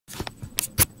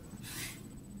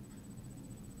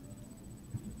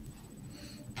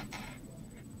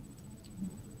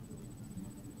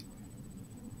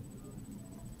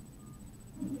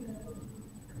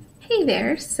Hey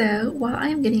there, so while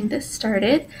I'm getting this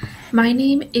started, my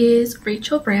name is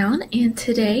Rachel Brown, and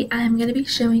today I'm going to be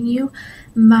showing you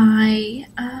my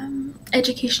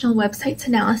educational websites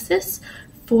analysis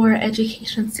for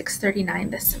Education 639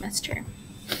 this semester.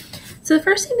 So the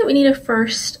first thing that we need to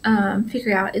first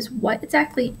figure out is what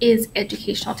exactly is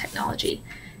educational technology.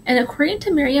 And according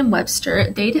to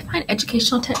Merriam-Webster, they define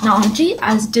educational technology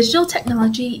as digital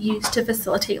technology used to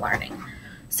facilitate learning.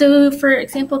 So, for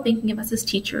example, thinking of us as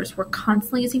teachers, we're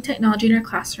constantly using technology in our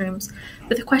classrooms,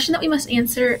 but the question that we must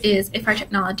answer is if our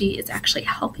technology is actually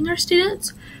helping our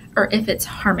students or if it's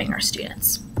harming our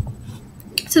students.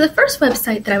 So the first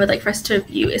website that I would like for us to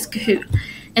review is Kahoot.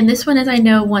 And this one is, I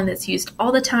know, one that's used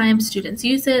all the time. Students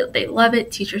use it, they love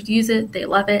it. Teachers use it, they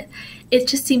love it. It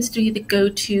just seems to be the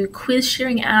go-to quiz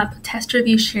sharing app, test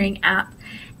review sharing app,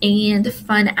 and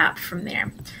fun app from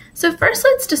there. So first,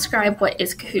 let's describe what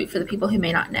is Kahoot for the people who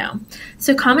may not know.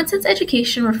 So Common Sense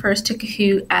Education refers to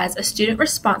Kahoot as a student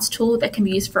response tool that can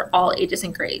be used for all ages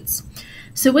and grades.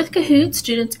 So with Kahoot,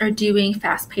 students are doing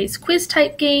fast-paced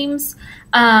quiz-type games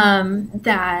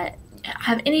that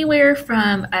have anywhere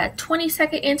from a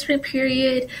 20-second answering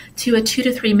period to a 2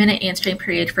 to 3 minute answering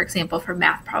period, for example, for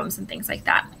math problems and things like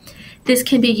that. This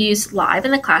can be used live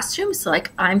in the classroom, so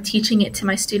like I'm teaching it to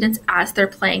my students as they're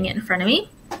playing it in front of me.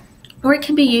 Or it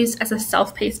can be used as a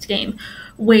self-paced game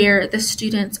where the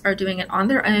students are doing it on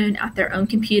their own at their own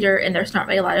computer, and there's not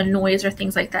really a lot of noise or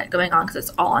things like that going on because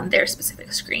it's all on their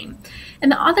specific screen.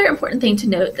 And the other important thing to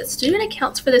note that student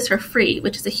accounts for this are free,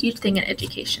 which is a huge thing in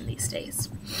education these days.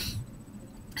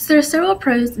 So there are several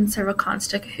pros and several cons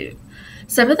to Kahoot.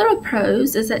 Some of the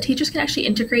pros is that teachers can actually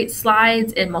integrate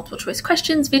slides and multiple choice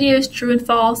questions, videos, true and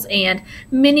false, and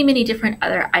many different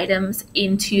other items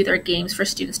into their games for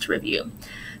students to review.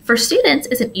 For students,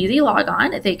 it's an easy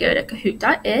logon. They go to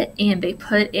kahoot.it and they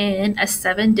put in a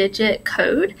 7-digit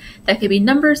code that could be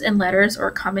numbers and letters or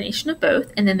a combination of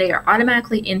both, and then they are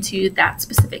automatically into that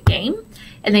specific game,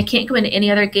 and they can't go into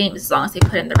any other games as long as they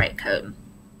put in the right code.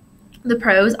 The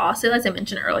pros also, as I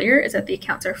mentioned earlier, is that the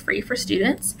accounts are free for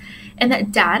students and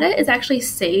that data is actually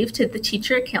saved to the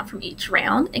teacher account from each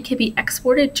round and can be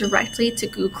exported directly to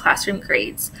Google Classroom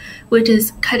grades, which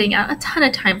is cutting out a ton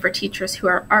of time for teachers who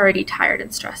are already tired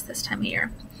and stressed this time of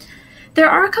year. There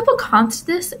are a couple cons to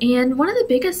this, and one of the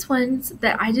biggest ones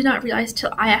that I did not realize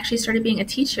till I actually started being a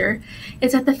teacher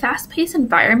is that the fast-paced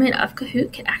environment of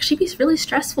Kahoot can actually be really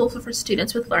stressful for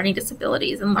students with learning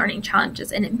disabilities and learning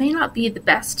challenges, and it may not be the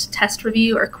best test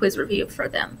review or quiz review for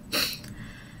them.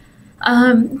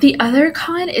 The other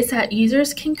con is that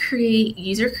users can create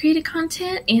user-created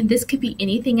content, and this could be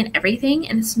anything and everything,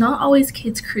 and it's not always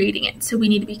kids creating it, so we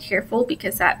need to be careful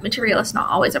because that material is not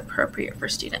always appropriate for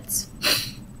students.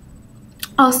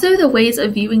 Also, the ways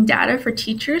of viewing data for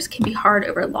teachers can be hard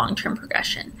over long-term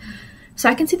progression. So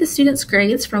I can see the students'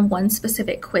 grades from one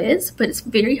specific quiz, but it's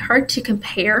very hard to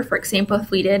compare. For example,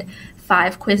 if we did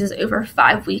 5 quizzes over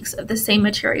 5 weeks of the same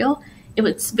material,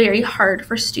 it's very hard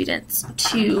for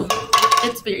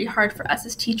us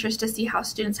as teachers to see how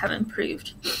students have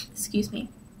improved. Excuse me.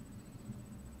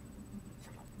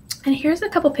 And here's a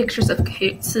couple pictures of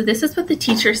Kahoot. So this is what the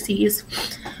teacher sees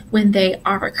when they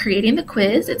are creating the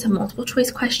quiz. It's a multiple choice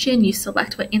question. You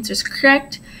select what answer is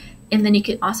correct, and then you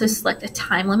can also select a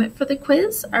time limit for the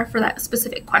quiz or for that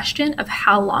specific question of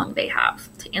how long they have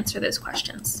to answer those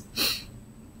questions.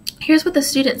 Here's what the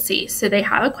students see. So they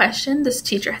have a question. This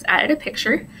teacher has added a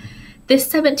picture. This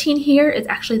 17 here is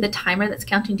actually the timer that's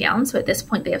counting down. So at this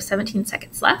point, they have 17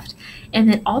 seconds left. And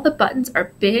then all the buttons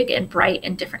are big and bright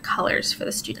in different colors for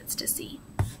the students to see.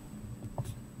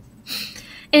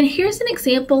 And here's an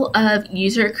example of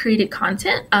user-created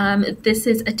content. This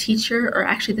is a teacher, or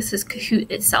actually this is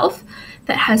Kahoot itself,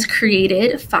 that has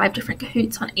created 5 different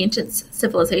Kahoots on ancient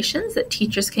civilizations that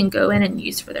teachers can go in and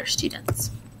use for their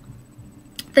students.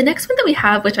 The next one that we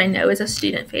have, which I know is a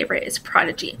student favorite, is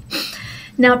Prodigy.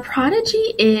 Now,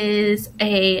 Prodigy is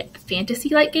a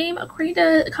fantasy-like game, according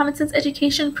to Common Sense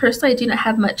Education. Personally, I do not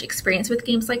have much experience with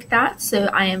games like that, so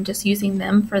I am just using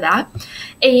them for that.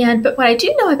 But what I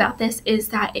do know about this is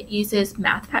that it uses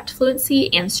math fact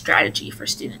fluency and strategy for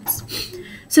students.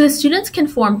 So the students can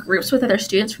form groups with other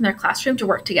students from their classroom to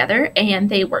work together, and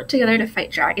they work together to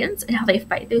fight dragons, and how they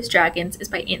fight those dragons is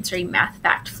by answering math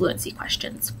fact fluency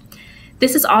questions.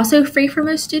 This is also free for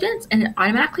most students, and it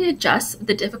automatically adjusts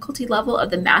the difficulty level of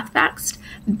the math facts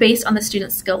based on the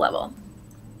student's skill level.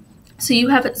 So if you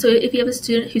have a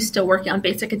student who's still working on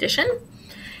basic addition,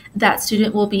 that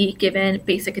student will be given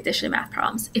basic addition math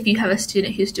problems. If you have a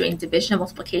student who's doing division and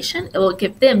multiplication, it will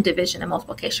give them division and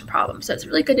multiplication problems. So it's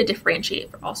really good to differentiate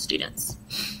for all students.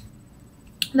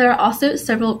 There are also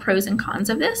several pros and cons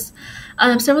of this.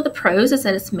 Several of the pros is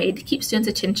that it's made to keep students'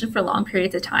 attention for long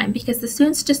periods of time because the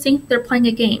students just think they're playing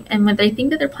a game. And when they think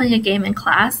that they're playing a game in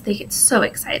class, they get so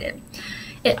excited.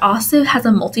 It also has a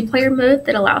multiplayer mode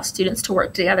that allows students to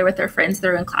work together with their friends in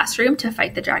their own classroom to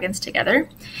fight the dragons together.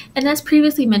 And as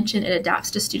previously mentioned, it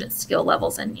adapts to students' skill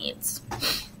levels and needs.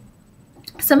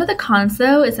 Some of the cons,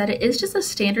 though, is that it is just a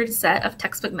standard set of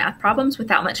textbook math problems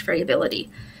without much variability.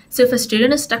 So if a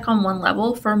student is stuck on one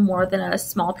level for more than a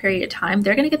small period of time,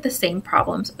 they're going to get the same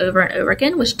problems over and over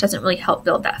again, which doesn't really help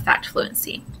build that fact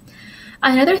fluency.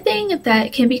 Another thing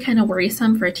that can be kind of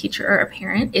worrisome for a teacher or a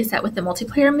parent is that with the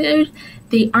multiplayer mode,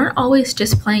 they aren't always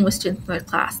just playing with students in their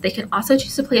class. They can also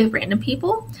choose to play with random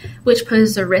people, which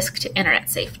poses a risk to internet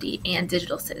safety and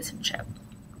digital citizenship.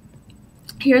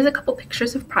 Here's a couple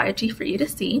pictures of Prodigy for you to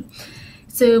see.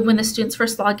 So when the students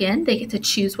first log in, they get to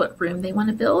choose what room they want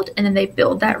to build, and then they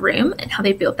build that room. And how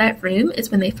they build that room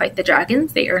is when they fight the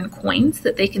dragons, they earn coins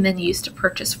that they can then use to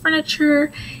purchase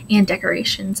furniture and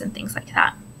decorations and things like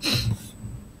that.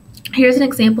 Here's an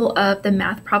example of the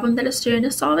math problem that a student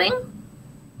is solving.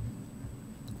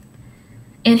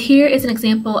 And here is an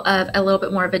example of a little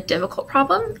bit more of a difficult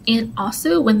problem. And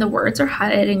also when the words are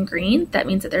highlighted in green, that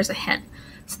means that there's a hint.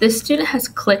 So this student has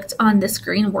clicked on this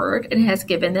green word and it has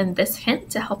given them this hint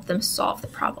to help them solve the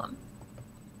problem.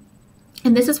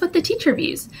 And this is what the teacher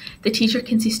views. The teacher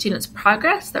can see students'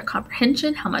 progress, their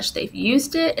comprehension, how much they've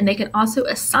used it, and they can also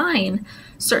assign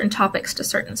certain topics to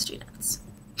certain students.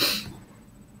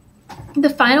 The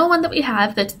final one that we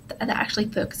have that actually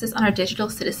focuses on our digital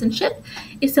citizenship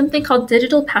is something called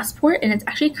Digital Passport, and it's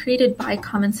actually created by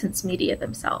Common Sense Media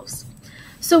themselves.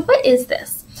 So what is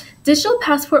this? Digital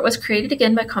Passport was created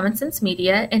again by Common Sense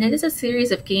Media, and it is a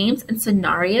series of games and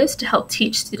scenarios to help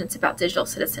teach students about digital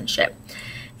citizenship.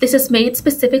 This is made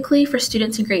specifically for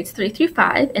students in grades 3 through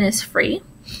 5 and is free.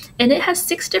 And it has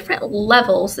 6 different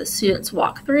levels that students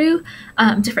walk through,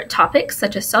 different topics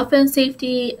such as cell phone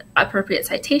safety, appropriate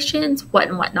citations, what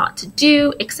and what not to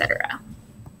do, etc.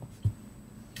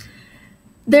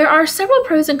 There are several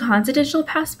pros and cons of Digital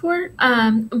Passport.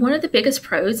 One of the biggest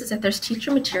pros is that there's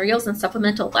teacher materials and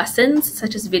supplemental lessons,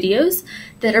 such as videos,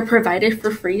 that are provided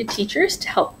for free to teachers to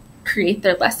help create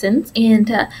their lessons and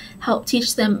to help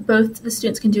teach them. Both the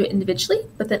students can do it individually,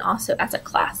 but then also as a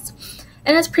class.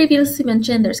 And as previously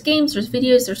mentioned, there's games, there's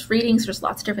videos, there's readings, there's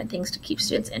lots of different things to keep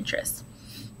students' interest.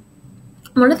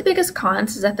 One of the biggest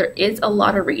cons is that there is a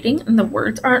lot of reading and the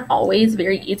words aren't always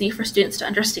very easy for students to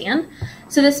understand.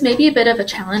 So this may be a bit of a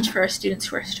challenge for our students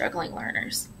who are struggling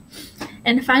learners.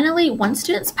 And finally, once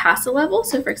students pass a level,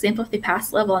 so for example, if they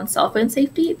pass a level on cell phone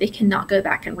safety, they cannot go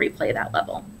back and replay that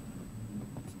level.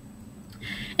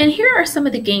 And here are some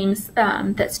of the games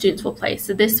that students will play.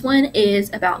 So this one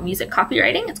is about music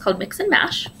copywriting. It's called Mix and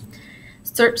Mash.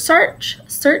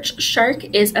 Search Shark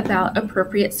is about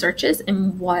appropriate searches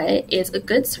and what is a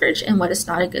good search and what is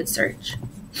not a good search.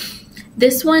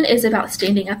 This one is about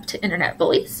standing up to internet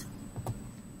bullies.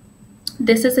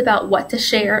 This is about what to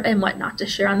share and what not to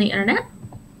share on the internet.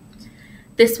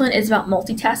 This one is about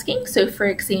multitasking. So for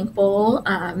example,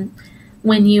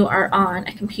 when you are on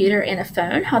a computer and a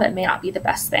phone, how that may not be the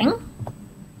best thing.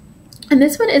 And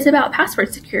this one is about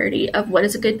password security, of what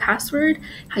is a good password,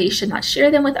 how you should not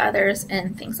share them with others,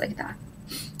 and things like that.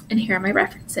 And here are my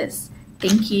references.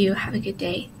 Thank you. Have a good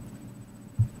day.